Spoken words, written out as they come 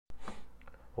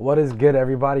What is good,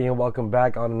 everybody, and welcome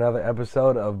back on another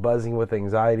episode of Buzzing with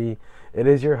Anxiety. It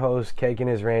is your host, Cake and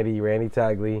his Randy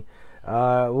Tagley.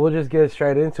 We'll just get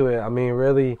straight into it. I mean,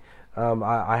 really,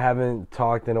 I haven't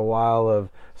talked in a while of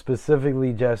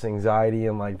specifically just anxiety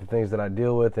and like the things that I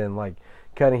deal with and like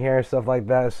cutting hair and stuff like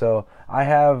that. So I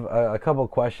have a couple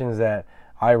questions that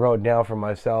I wrote down for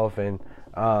myself and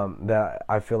that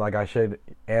I feel like I should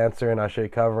answer and I should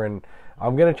cover. And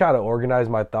I'm going to try to organize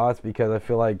my thoughts because I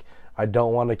feel like I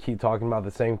don't want to keep talking about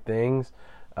the same things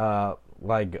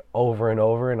like over and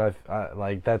over, and I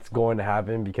like that's going to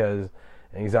happen because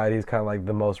anxiety is kind of like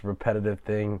the most repetitive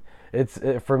thing.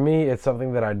 For me, it's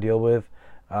something that I deal with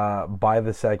by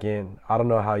the second. I don't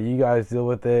know how you guys deal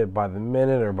with it by the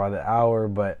minute or by the hour,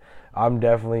 but I'm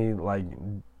definitely like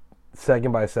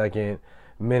second by second,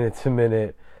 minute to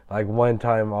minute. Like one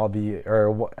time I'll be,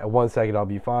 or 1 second I'll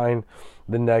be fine.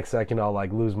 The next second I'll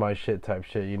like lose my shit type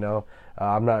shit, you know.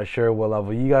 I'm not sure what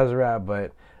level you guys are at,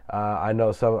 but I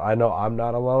know I'm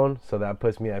not alone, so that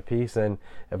puts me at peace. And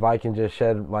if I can just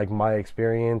shed like my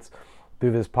experience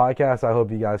through this podcast, I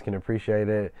hope you guys can appreciate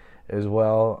it as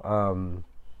well.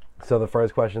 So the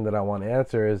first question that I want to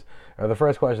answer is, or the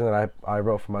first question that I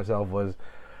wrote for myself was,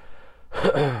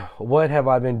 what have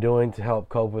I been doing to help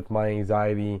cope with my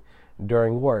anxiety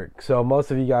during work? So most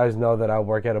of you guys know that I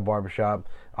work at a barbershop.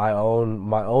 I own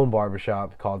my own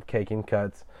barbershop called Cake and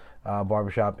Cuts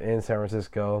barbershop in San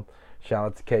Francisco. Shout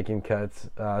out to Cake and Cuts,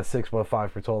 615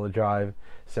 Fertola Drive,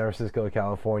 San Francisco,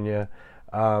 California.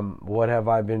 What have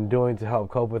I been doing to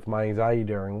help cope with my anxiety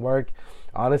during work?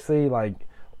 Honestly, like,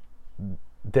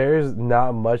 there's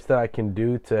not much that I can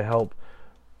do to help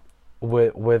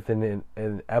with an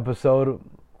episode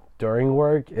during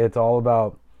work. It's all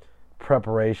about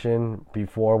preparation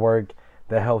before work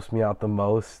that helps me out the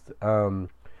most.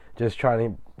 Just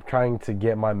trying to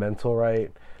get my mental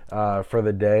right for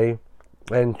the day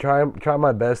and try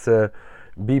my best to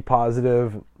be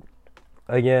positive.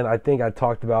 Again, I think I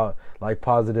talked about like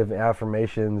positive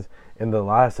affirmations in the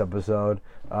last episode,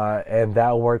 and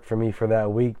that worked for me for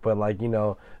that week. But like, you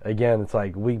know, again, it's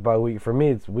like week by week. For me,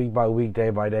 it's week by week,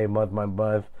 day by day, month by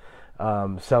month.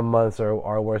 Some months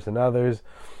are worse than others.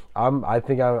 I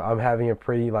think I'm having a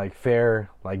pretty like fair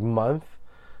like month.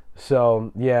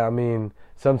 So yeah, I mean,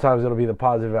 sometimes it'll be the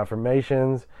positive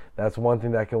affirmations. That's one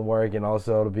thing that can work, and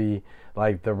also it'll be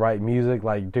like the right music.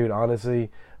 Like, dude, honestly,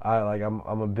 I'm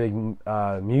a big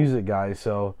music guy,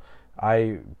 so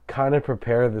I kind of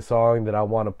prepare the song that I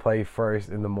want to play first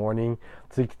in the morning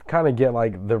to kind of get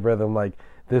like the rhythm. Like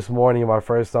this morning, my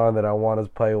first song that I wanted to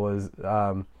play was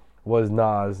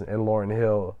Nas and Lauryn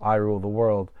Hill, "I Rule the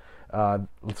World."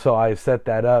 So I set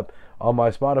that up on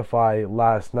my Spotify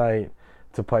last night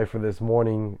to play for this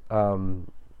morning,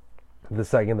 the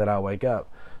second that I wake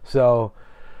up. So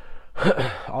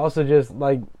also just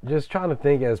trying to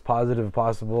think as positive as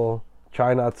possible.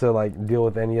 Try not to like deal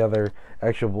with any other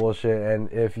extra bullshit, and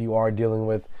if you are dealing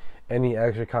with any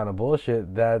extra kind of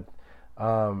bullshit that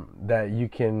that you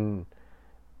can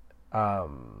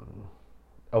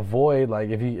avoid, like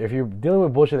if you're dealing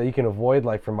with bullshit that you can avoid,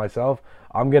 like for myself,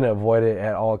 I'm gonna avoid it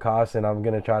at all costs, and I'm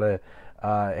gonna try to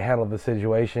handle the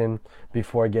situation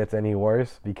before it gets any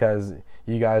worse, because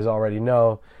you guys already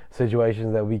know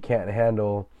situations that we can't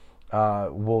handle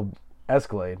will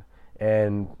escalate,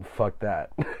 and fuck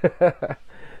that.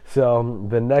 So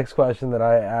the next question that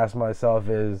I ask myself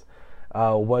is,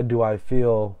 what do I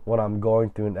feel when I'm going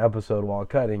through an episode while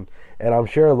cutting? And I'm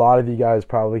sure a lot of you guys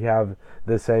probably have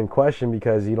the same question,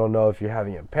 because you don't know if you're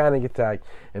having a panic attack,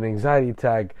 an anxiety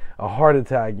attack, a heart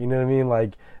attack, you know what I mean?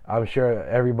 Like, I'm sure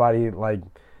everybody like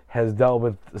has dealt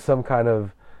with some kind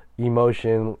of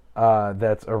emotion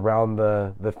that's around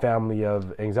the family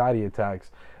of anxiety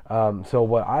attacks. So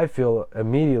what I feel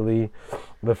immediately,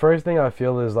 the first thing I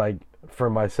feel is like, for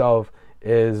myself,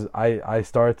 is I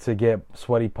start to get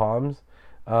sweaty palms.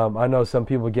 I know some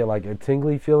people get like a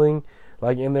tingly feeling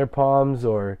like in their palms,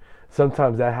 or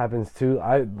sometimes that happens too.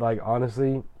 I like,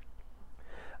 honestly,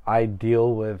 I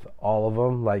deal with all of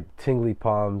them, like tingly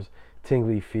palms,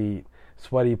 tingly feet,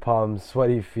 sweaty palms,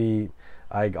 sweaty feet.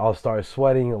 Like, I'll start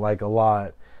sweating like a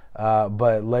lot.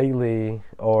 But lately,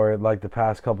 or like the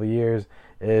past couple of years,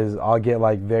 is I'll get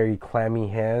like very clammy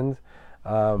hands.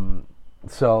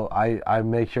 So I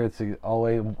make sure to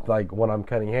always, like when I'm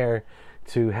cutting hair,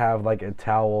 to have like a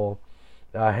towel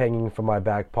hanging from my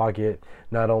back pocket.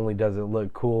 Not only does it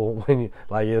look cool when you,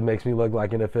 like, it makes me look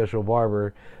like an official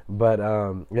barber, but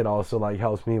it also like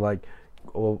helps me like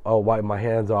I'll wipe my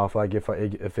hands off, like if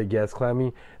it gets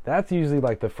clammy. That's usually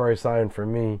like the first sign for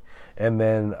me. And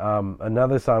then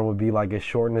another sign would be like a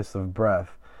shortness of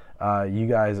breath. You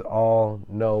guys all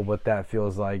know what that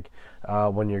feels like.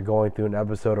 when you're going through an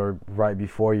episode or right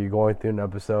before you're going through an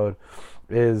episode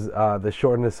is the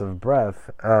shortness of breath.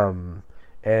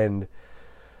 And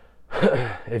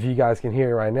if you guys can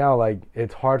hear it right now, like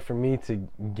it's hard for me to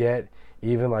get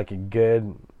even like a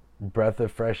good breath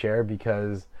of fresh air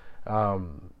because I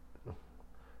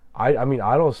mean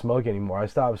I don't smoke anymore. I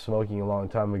stopped smoking a long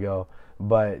time ago,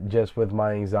 but just with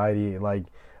my anxiety, like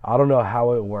I don't know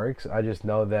how it works. I just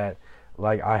know that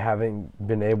like I haven't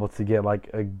been able to get like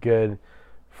a good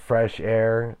fresh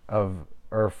air of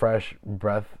or fresh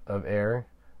breath of air.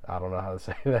 I don't know how to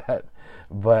say that,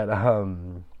 but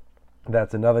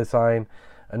that's another sign.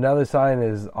 Another sign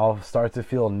is I'll start to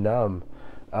feel numb,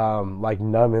 like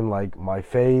numb in like my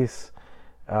face.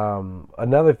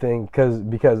 Another thing,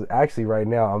 because actually right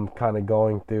now I'm kind of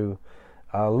going through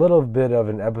a little bit of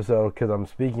an episode because I'm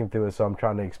speaking through it, so I'm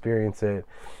trying to experience it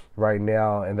right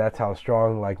now, and that's how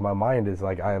strong like my mind is.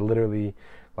 Like I literally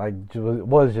like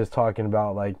was just talking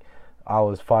about like I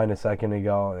was fine a second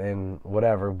ago and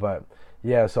whatever, but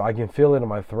yeah, so I can feel it in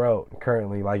my throat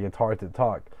currently, like it's hard to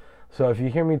talk. So if you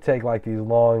hear me take like these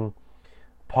long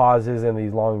pauses and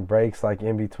these long breaks like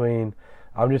in between,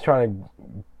 I'm just trying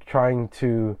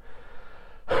to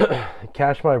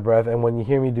catch my breath, and when you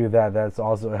hear me do that, that's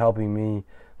also helping me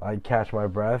like catch my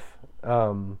breath.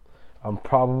 I'm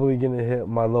probably gonna hit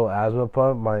my little asthma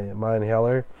pump, my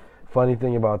inhaler. Funny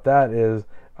thing about that is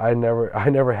I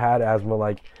never had asthma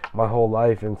like my whole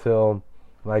life until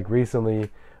like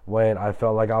recently when I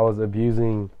felt like I was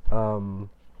abusing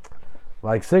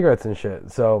like cigarettes and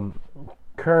shit. So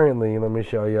currently, let me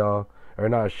show y'all, or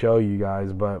not show you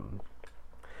guys, but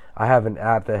I have an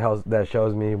app that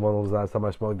shows me when was the last time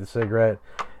I smoked a cigarette.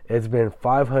 It's been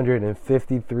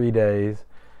 553 days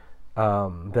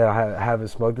that I haven't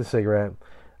smoked a cigarette.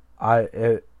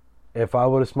 If I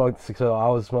would have smoked, so I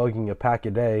was smoking a pack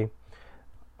a day,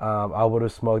 I would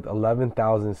have smoked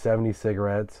 11,070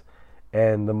 cigarettes,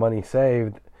 and the money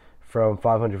saved from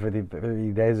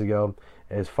 553 days ago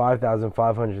is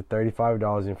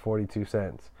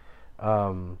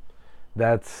 $5,535.42.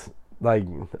 That's like,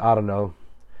 I don't know.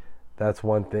 That's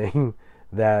one thing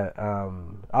that I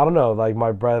don't know. Like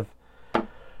my breath.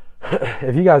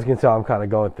 If you guys can tell, I'm kind of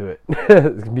going through it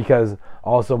because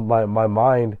also my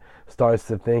mind starts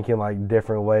to think in like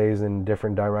different ways and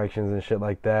different directions and shit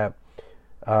like that.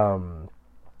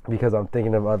 Because I'm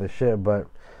thinking of other shit, but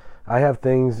I have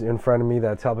things in front of me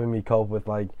that's helping me cope with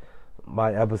like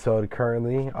my episode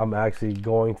currently. I'm actually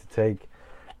going to take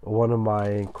one of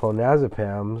my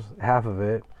clonazepams, half of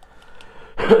it,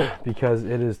 because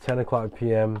it is 10 o'clock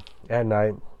p.m. at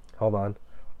night. Hold on.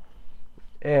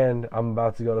 And I'm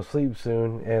about to go to sleep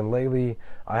soon. And lately,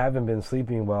 I haven't been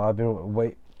sleeping well. I've been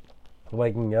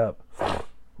waking up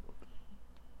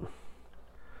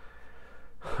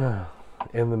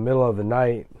in the middle of the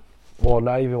night. Well,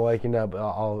 not even waking up.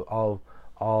 I'll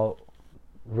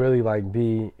really like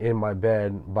be in my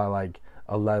bed by like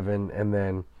 11, and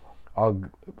then I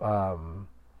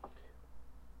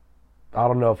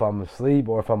don't know if I'm asleep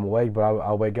or if I'm awake, but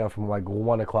I'll wake up from like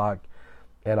 1 o'clock,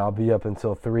 and I'll be up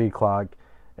until 3 o'clock,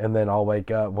 and then I'll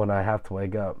wake up when I have to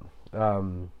wake up.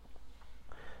 I'm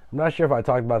not sure if I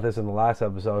talked about this in the last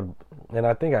episode, and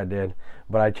I think I did,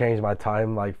 but I changed my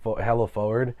time like hella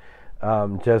forward,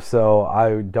 just so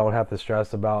I don't have to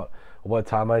stress about what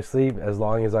time I sleep. As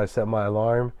long as I set my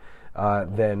alarm,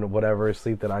 then whatever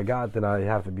sleep that I got, then I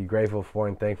have to be grateful for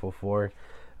and thankful for.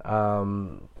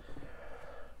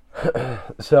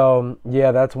 So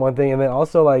yeah, that's one thing. And then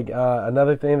also like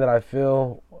another thing that I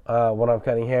feel when I'm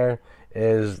cutting hair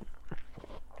is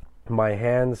my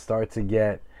hands start to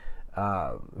get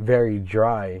very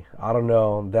dry. I don't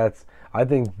know. I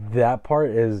think that part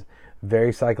is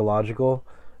very psychological.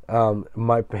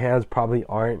 My hands probably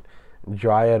aren't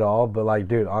dry at all, but like,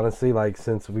 dude, honestly, like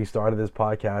since we started this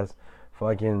podcast,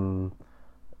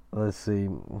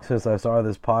 since I started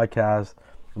this podcast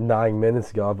 9 minutes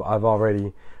ago, I've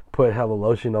already put hella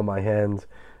lotion on my hands.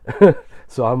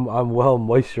 So I'm well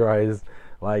moisturized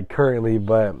like currently,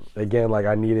 but again, like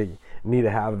I need to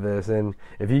have this. And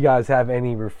if you guys have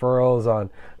any referrals on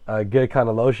a good kind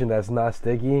of lotion that's not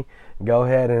sticky, go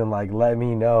ahead and like let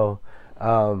me know.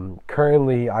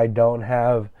 Currently I don't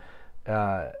have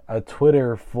a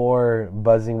Twitter for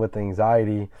Buzzing with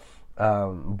Anxiety,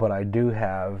 but I do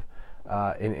have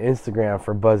an Instagram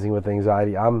for Buzzing with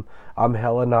Anxiety. I'm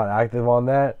hella not active on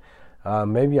that.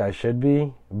 Maybe I should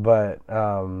be, but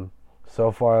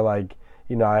so far, like,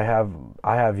 you know, I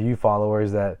have you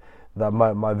followers that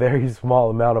my very small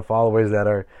amount of followers that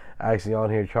are actually on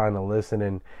here trying to listen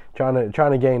and trying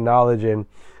to gain knowledge, and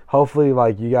hopefully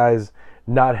like you guys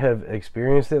not have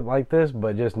experienced it like this,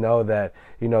 but just know that,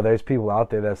 you know, there's people out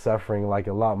there that's suffering like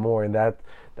a lot more, and that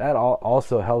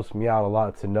also helps me out a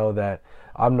lot to know that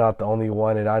I'm not the only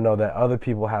one, and I know that other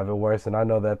people have it worse, and I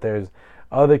know that there's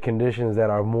other conditions that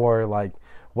are more like,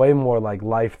 way more like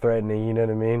life threatening, you know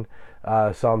what I mean?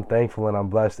 So I'm thankful and I'm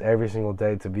blessed every single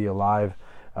day to be alive,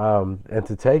 and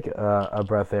to take a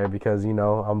breath air, because, you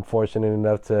know, I'm fortunate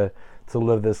enough to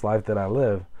live this life that I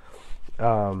live.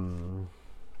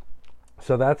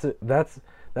 So that's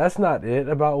not it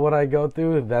about what I go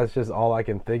through. That's just all I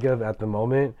can think of at the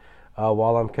moment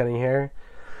while I'm cutting hair.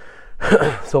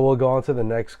 So we'll go on to the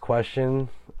next question,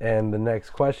 and the next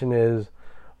question is,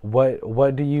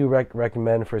 what do you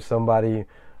recommend for somebody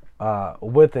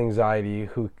with anxiety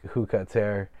who cuts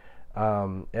hair?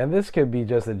 And this could be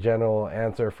just a general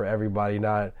answer for everybody,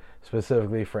 not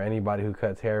specifically for anybody who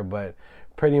cuts hair, but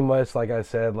pretty much, like I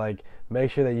said, like,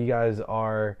 make sure that you guys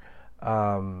are,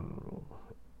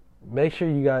 make sure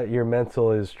you got your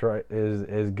mental is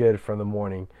good from the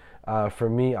morning. For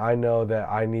me, I know that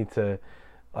I need to,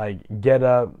 like, get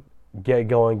up, get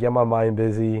going, get my mind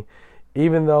busy,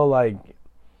 even though, like,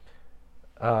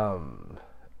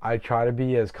 I try to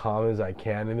be as calm as I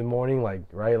can in the morning, like,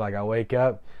 right? Like, I wake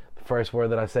up, the first word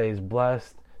that I say is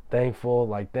blessed, thankful,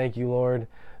 like, thank you, Lord,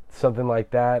 something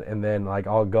like that, and then, like,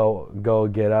 I'll go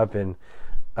get up and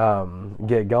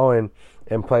get going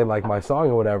and play, like, my song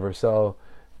or whatever. So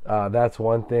that's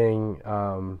one thing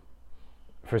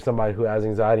for somebody who has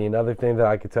anxiety. Another thing that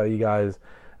I could tell you guys,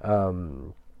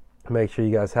 make sure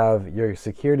you guys have your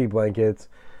security blankets,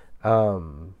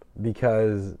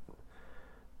 because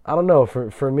I don't know,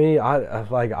 for me,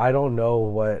 I don't know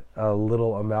what a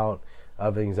little amount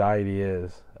of anxiety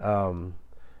is,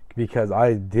 because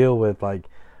I deal with, like,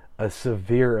 a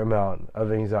severe amount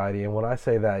of anxiety. And when I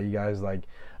say that, you guys, like,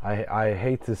 I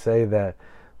hate to say that,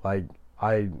 like,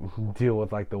 I deal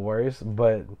with, like, the worst,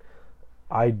 but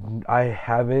I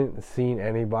haven't seen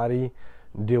anybody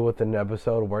deal with an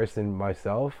episode worse than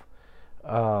myself.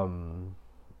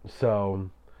 So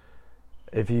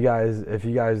if you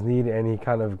guys need any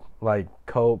kind of, like,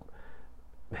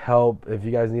 help, if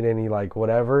you guys need any, like,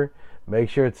 whatever, make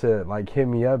sure to, like, hit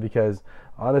me up, because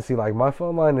honestly, like, my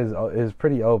phone line is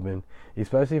pretty open,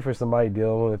 especially for somebody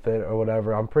dealing with it or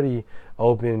whatever. I'm pretty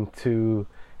open to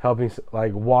helping,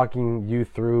 like, walking you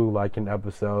through, like, an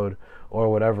episode or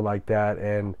whatever like that.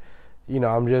 And, you know,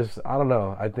 I don't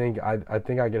know, I think I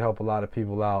can help a lot of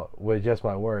people out with just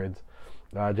my words,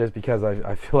 just because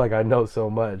I feel like I know so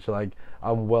much. Like,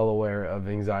 I'm well aware of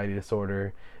anxiety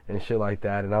disorder and shit like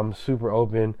that, and I'm super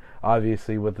open,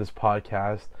 obviously, with this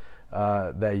podcast,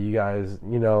 that you guys,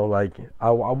 you know, like,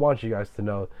 I want you guys to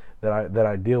know that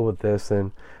I deal with this,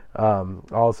 and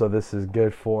also this is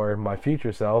good for my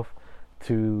future self,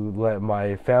 to let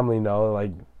my family know,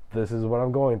 like, this is what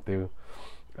I'm going through.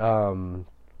 So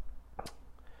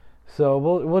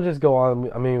we'll just go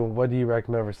on. I mean, what do you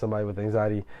recommend for somebody with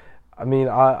anxiety? I mean,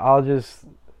 I just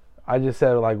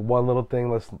said, like, one little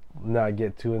thing. Let's not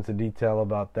get too into detail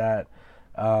about that.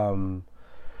 The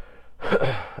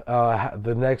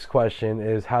next question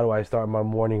is, how do I start my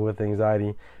morning with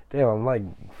anxiety? Damn, I'm, like,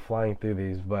 flying through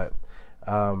these, but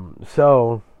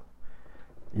so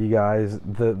you guys,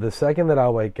 the second that I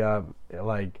wake up,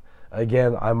 like,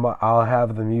 again, I'll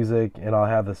have the music and I'll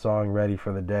have the song ready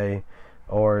for the day,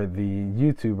 or the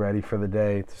YouTube ready for the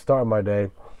day to start my day.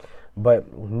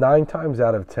 But 9 times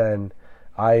out of 10,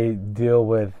 I deal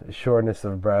with shortness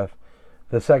of breath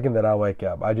the second that I wake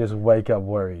up. I just wake up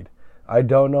worried. I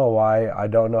don't know why. I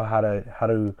don't know how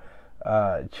to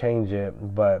change it,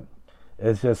 but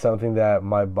it's just something that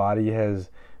my body has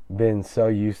been so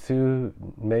used to,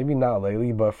 maybe not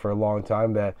lately, but for a long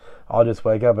time, that I'll just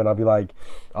wake up and I'll be like,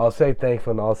 I'll say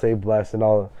thankful and I'll say blessed, and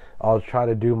I'll try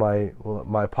to do my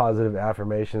positive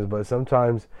affirmations. But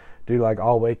sometimes, dude, like,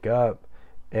 I'll wake up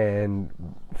and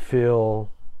feel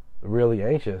really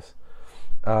anxious.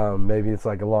 Maybe it's,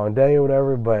 like, a long day or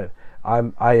whatever, but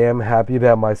I am happy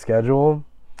that my schedule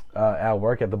at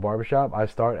work at the barbershop, I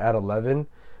start at 11.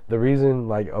 The reason,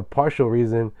 like, a partial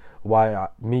reason why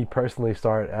me personally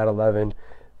start at 11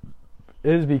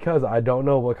 is because I don't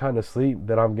know what kind of sleep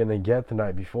that I'm gonna get the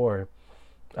night before.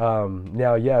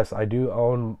 Now, yes, I do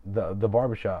own the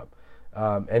barbershop.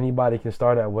 Anybody can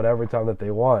start at whatever time that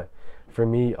they want. For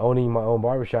me, owning my own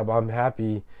barbershop, I'm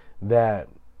happy that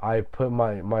I put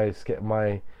my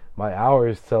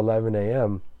hours to 11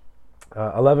 a.m.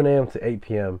 11 a.m. to 8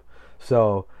 p.m.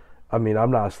 So, I mean,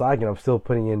 I'm not slacking. I'm still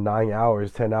putting in 9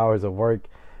 hours, 10 hours of work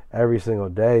every single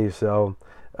day. So,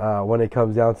 when it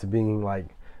comes down to being, like,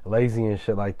 lazy and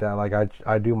shit like that, like,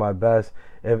 I do my best.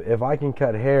 If I can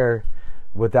cut hair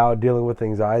without dealing with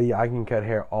anxiety, I can cut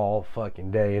hair all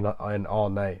fucking day and all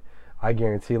night. I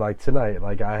guarantee, like tonight,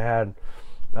 like I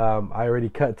already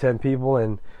cut 10 people,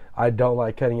 and I don't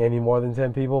like cutting any more than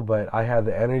 10 people, but I had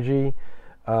the energy,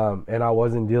 and I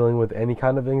wasn't dealing with any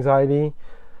kind of anxiety.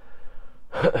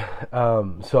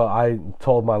 So I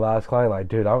told my last client, like,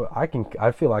 dude,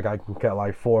 I feel like I can cut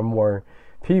like 4 more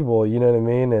people, you know what I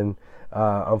mean? And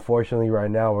unfortunately right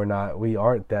now we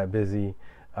aren't that busy.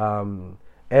 And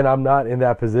I'm not in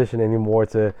that position anymore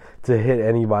to hit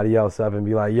anybody else up and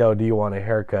be like, yo, do you want a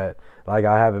haircut? Like,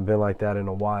 I haven't been like that in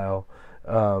a while.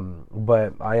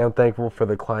 But I am thankful for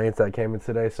the clients that came in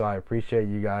today, so I appreciate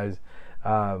you guys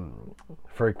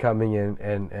for coming in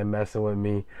and messing with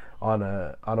me on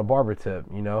a barber tip,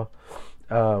 you know.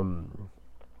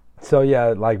 So yeah,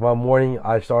 like my morning,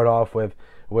 I start off with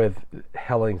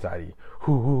hell anxiety.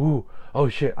 Oh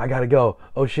shit, I gotta go.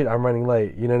 Oh shit, I'm running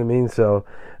late. You know what I mean? So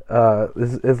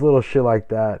it's little shit like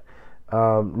that.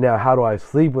 Now, how do I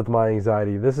sleep with my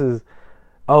anxiety? This is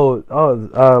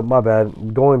my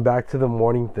bad. Going back to the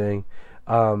morning thing.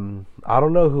 I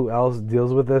don't know who else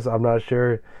deals with this. I'm not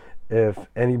sure if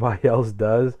anybody else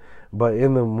does, but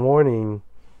in the morning,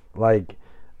 like,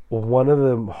 one of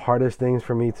the hardest things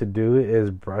for me to do is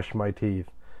brush my teeth.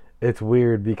 It's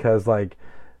weird because, like,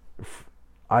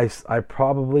 I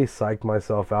probably psyched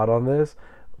myself out on this,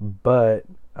 but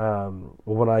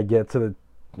when I get to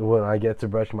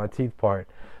brush my teeth part,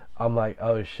 I'm like,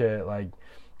 oh shit, like,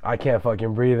 I can't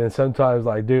fucking breathe. And sometimes,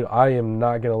 like, dude, I am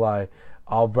not gonna lie,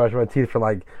 I'll brush my teeth for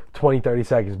like 20-30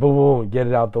 seconds, boom, boom, get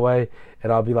it out the way,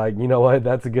 and I'll be like, you know what,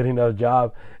 that's a good enough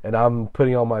job, and I'm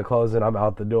putting on my clothes and I'm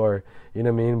out the door. You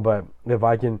know what I mean? But if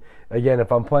I can, again,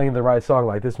 if I'm playing the right song,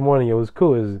 like this morning, it was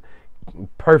cool, it was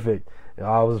perfect.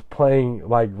 I was playing,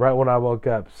 like, right when I woke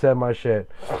up, said my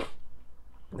shit.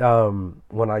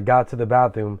 When I got to the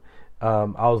bathroom,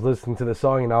 I was listening to the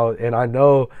song, and I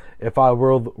know if I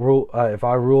ruled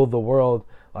the world,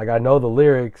 like, I know the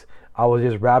lyrics. I was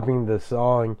just rapping the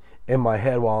song in my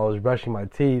head while I was brushing my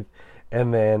teeth,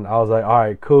 and then I was like, all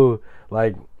right, cool.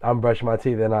 Like, I'm brushing my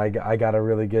teeth, and I got a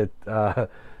really good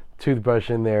toothbrush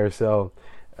in there. So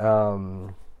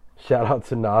shout out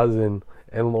to Nas and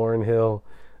Lauryn Hill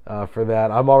for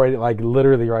that. I'm already, like,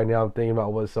 literally right now, I'm thinking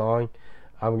about what song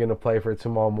I'm gonna play for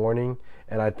tomorrow morning,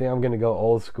 and I think I'm gonna go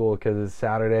old school because it's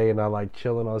Saturday and I like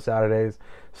chilling on Saturdays.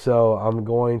 So I'm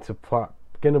going to play.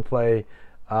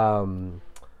 I'm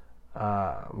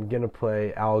gonna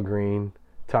play Al Green,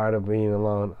 "Tired of Being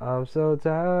Alone." I'm so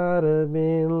tired of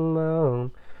being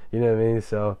alone. You know what I mean?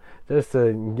 So just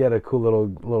to get a cool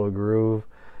little groove.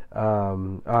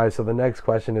 All right. So the next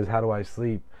question is, how do I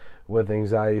sleep with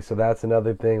anxiety? So that's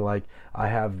another thing. Like, I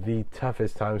have the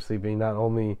toughest time sleeping. Not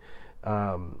only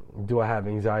do I have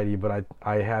anxiety, but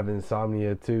I have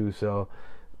insomnia too. So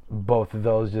both of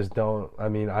those just don't. I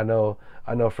mean, I know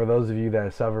for those of you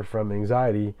that suffer from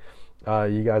anxiety,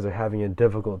 you guys are having a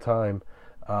difficult time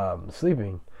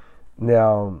sleeping.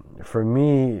 Now, for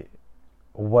me,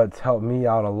 what's helped me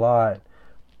out a lot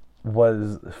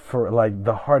was, for, like,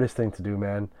 the hardest thing to do,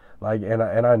 man. Like, and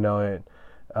I know it,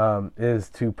 is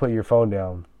to put your phone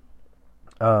down.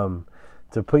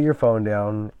 To put your phone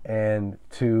down and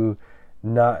to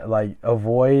not, like,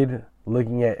 avoid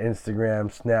looking at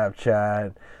Instagram,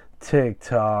 Snapchat,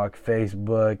 TikTok,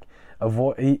 Facebook.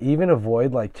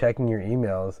 Avoid like checking your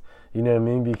emails. You know what I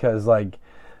mean? Because like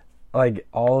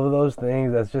all of those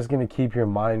things, that's just gonna keep your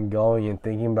mind going and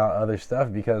thinking about other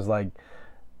stuff. Because, like,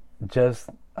 just,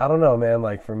 I don't know, man.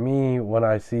 Like, for me, when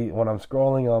I'm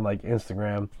scrolling on, like,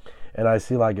 Instagram, and I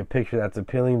see, like, a picture that's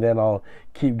appealing, then I'll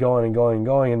keep going and going and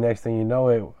going, and next thing you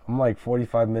know, I'm like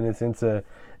 45 minutes into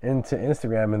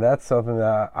Instagram, and that's something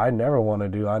that I never want to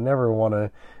do. I never want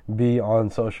to be on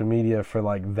social media for,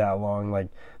 like, that long. Like,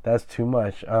 that's too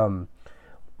much.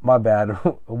 My bad.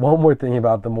 One more thing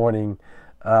about the morning,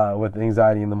 with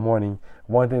anxiety in the morning.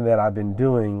 One thing that I've been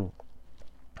doing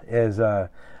is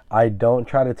I don't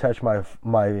try to touch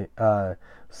my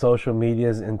social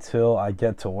medias until I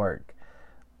get to work.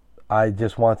 I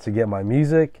just want to get my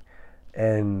music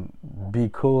and be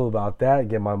cool about that,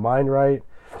 get my mind right.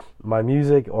 My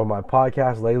music or my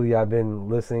podcast. Lately, I've been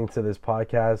listening to this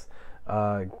podcast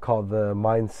called The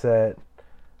Mindset.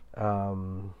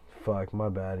 My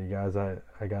bad, you guys. I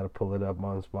gotta pull it up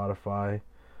on Spotify.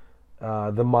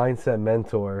 The Mindset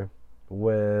Mentor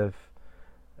with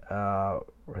I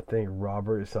think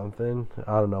Robert something.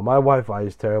 I don't know. My Wi-Fi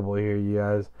is terrible here, you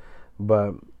guys.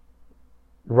 But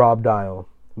Rob Dial,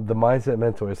 The Mindset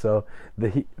Mentor. So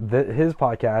his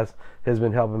podcast has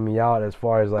been helping me out as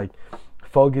far as, like,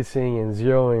 focusing and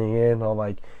zeroing in on,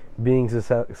 like, being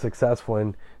successful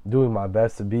and doing my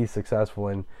best to be successful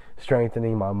and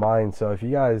strengthening my mind. So if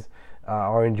you guys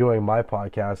are enjoying my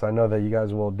podcast, I know that you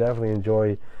guys will definitely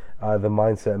enjoy the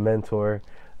Mindset Mentor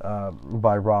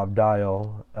by Rob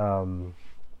Dial.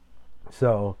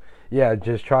 So yeah,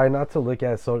 just try not to look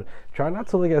at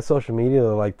social media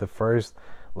like the first,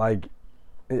 like,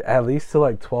 at least till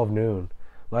like 12 noon.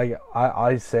 Like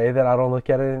I say that I don't look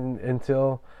at it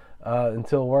until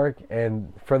work,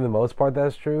 and for the most part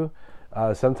that's true.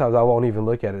 Sometimes I won't even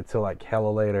look at it till like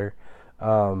hella later,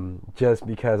 just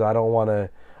because I don't want to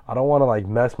like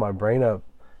mess my brain up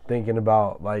thinking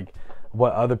about like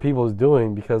what other people's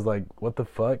doing, because like what the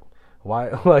fuck, why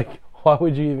like why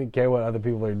would you even care what other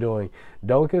people are doing?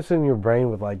 Don't consume your brain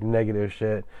with like negative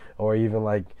shit, or even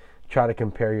like try to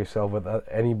compare yourself with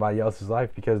anybody else's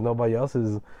life, because nobody else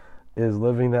is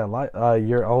living that life,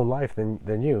 your own life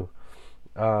than you.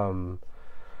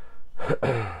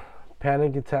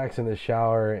 Panic attacks in the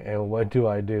shower, and what do?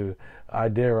 I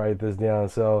did write this down.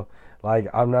 So like,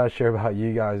 I'm not sure about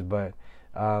you guys, but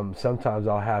sometimes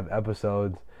I'll have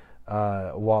episodes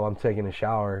while I'm taking a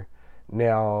shower.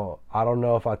 Now, I don't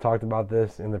know if I talked about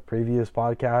this in the previous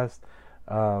podcast,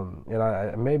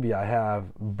 and maybe I have,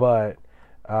 but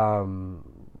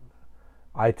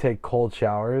I take cold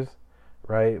showers,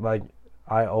 right? Like,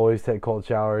 I always take cold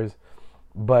showers,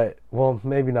 but, well,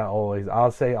 maybe not always.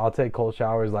 I'll say I'll take cold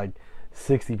showers like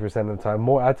 60% of the time.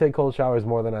 I take cold showers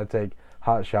more than I take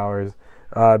hot showers,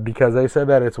 because they said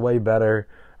that it's way better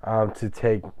to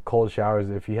take cold showers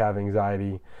if you have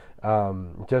anxiety,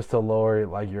 just to lower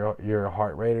like your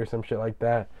heart rate or some shit like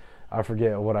that. I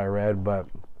forget what I read, but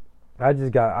I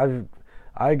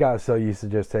got so used to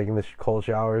just taking the cold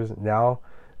showers now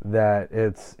that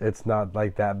it's not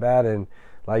like that bad. And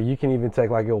like, you can even take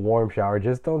like a warm shower.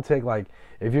 Just don't take, like,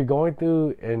 if you're going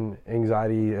through an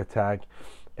anxiety attack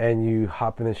and you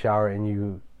hop in the shower and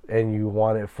you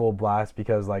want it full blast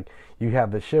because like you have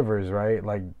the shivers, right?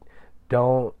 Like,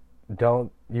 don't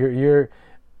you're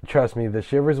trust me, the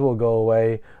shivers will go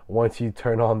away once you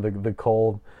turn on the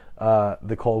cold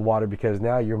water, because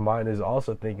now your mind is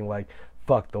also thinking like,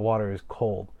 fuck, the water is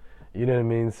cold. You know what I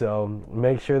mean? So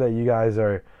make sure that you guys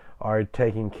are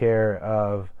taking care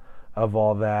of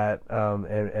all that,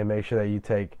 and make sure that you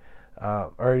take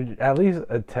or at least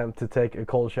attempt to take a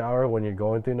cold shower when you're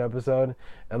going through an episode,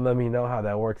 and let me know how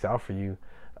that works out for you.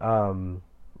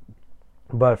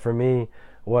 But for me,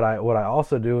 what I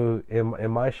also do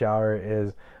in my shower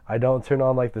is I don't turn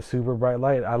on like the super bright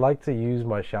light. I like to use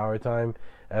my shower time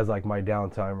as like my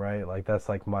downtime, right? Like, that's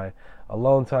like my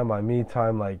alone time, my me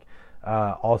time. Like,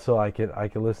 also I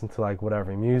could listen to like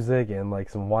whatever music and like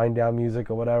some wind down music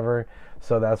or whatever.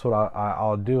 So that's what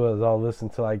I'll do, is I'll listen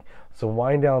to like some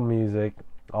wind down music.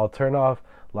 I'll turn off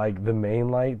like the main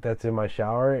light that's in my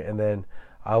shower, and then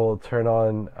I will turn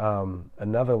on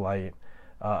another light,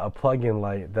 a plug-in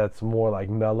light that's more like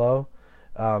mellow.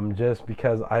 Just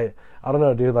because I don't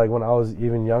know, dude, like when I was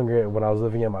even younger, when I was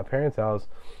living at my parents' house,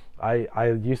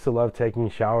 I used to love taking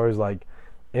showers like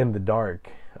in the dark.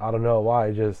 I don't know why,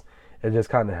 it just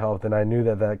kind of helped, and I knew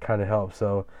that kind of helped,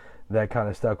 so that kind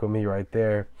of stuck with me right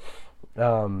there.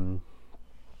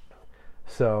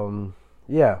 So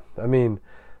yeah, I mean,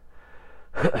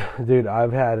 dude,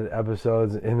 I've had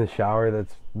episodes in the shower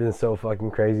that's been so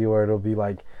fucking crazy, where it'll be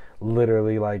like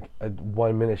literally like a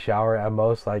 1 minute shower at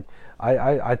most. Like,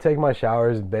 I take my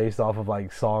showers based off of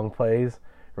like song plays,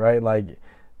 right? Like,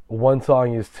 one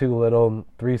song is too little,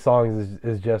 3 songs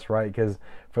is just right, because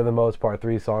for the most part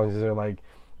 3 songs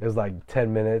is like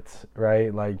 10 minutes,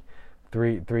 right? Like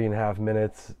 3.5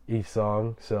 minutes each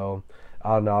song. So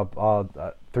I don't know,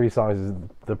 3 songs is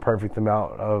the perfect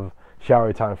amount of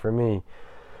shower time for me.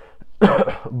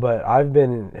 But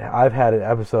I've had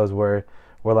episodes where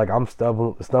like I'm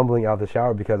stumbling out the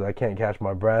shower because I can't catch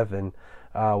my breath and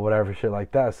whatever shit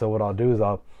like that. So what I'll do is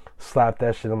I'll slap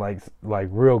that shit in like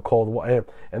real cold water.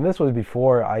 And this was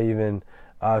before I even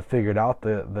figured out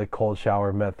the cold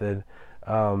shower method.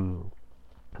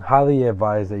 Highly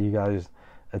advise that you guys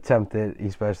attempt it,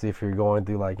 especially if you're going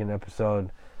through like an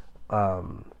episode,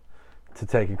 to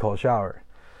take a cold shower.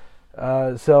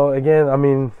 So again, I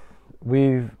mean,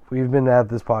 we've been at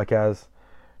this podcast,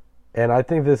 and I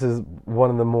think this is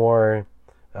one of the more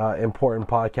important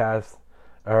podcasts,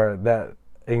 or that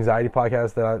anxiety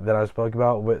podcast that I spoke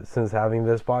about since having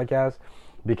this podcast,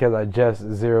 because I just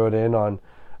zeroed in on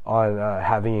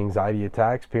having anxiety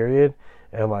attacks, period,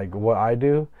 and like what I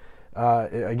do.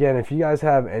 Again, if you guys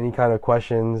have any kind of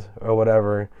questions or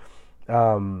whatever,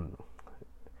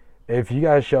 if you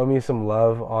guys show me some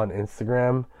love on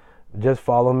Instagram, just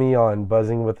follow me on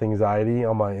Buzzing with Anxiety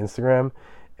on my Instagram,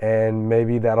 and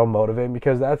maybe that'll motivate me,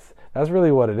 because that's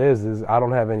really what it is I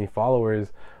don't have any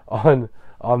followers on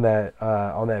on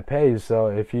that page. So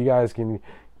if you guys can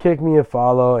kick me a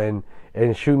follow and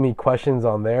shoot me questions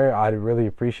on there, I'd really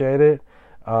appreciate it.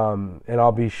 And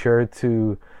I'll be sure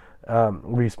to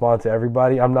respond to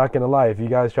everybody. I'm not gonna lie, if you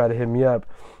guys try to hit me up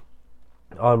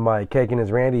on my Cake and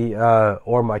His Randy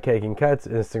or my Cake and Cuts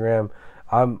Instagram,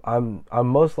 I'm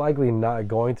most likely not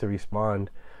going to respond,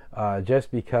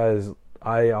 just because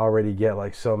I already get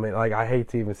like so many. Like, I hate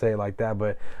to even say it like that,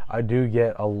 but I do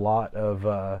get a lot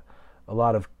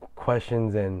of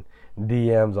questions and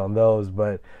DMs on those.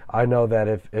 But I know that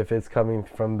if it's coming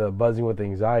from the Buzzing with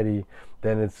Anxiety,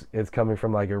 then it's coming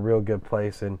from like a real good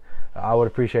place, and I would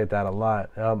appreciate that a lot.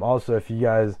 Also, if you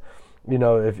guys,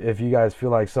 if you guys feel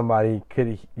like somebody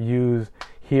could use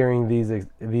hearing this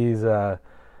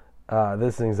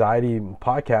anxiety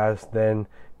podcast, then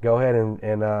go ahead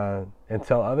and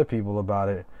tell other people about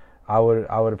it. I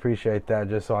would appreciate that,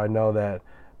 just so I know that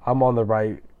I'm on the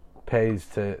right page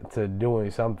to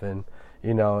doing something.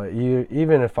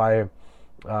 Even if I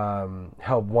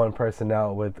help one person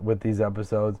out with these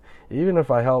episodes, even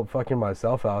if I help fucking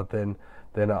myself out, then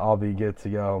I'll be good to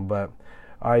go. But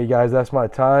all right, you guys, that's my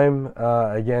time.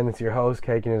 Again, it's your host,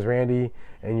 Cake and His Randy,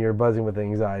 and you're buzzing with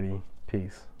anxiety.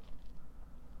 Peace.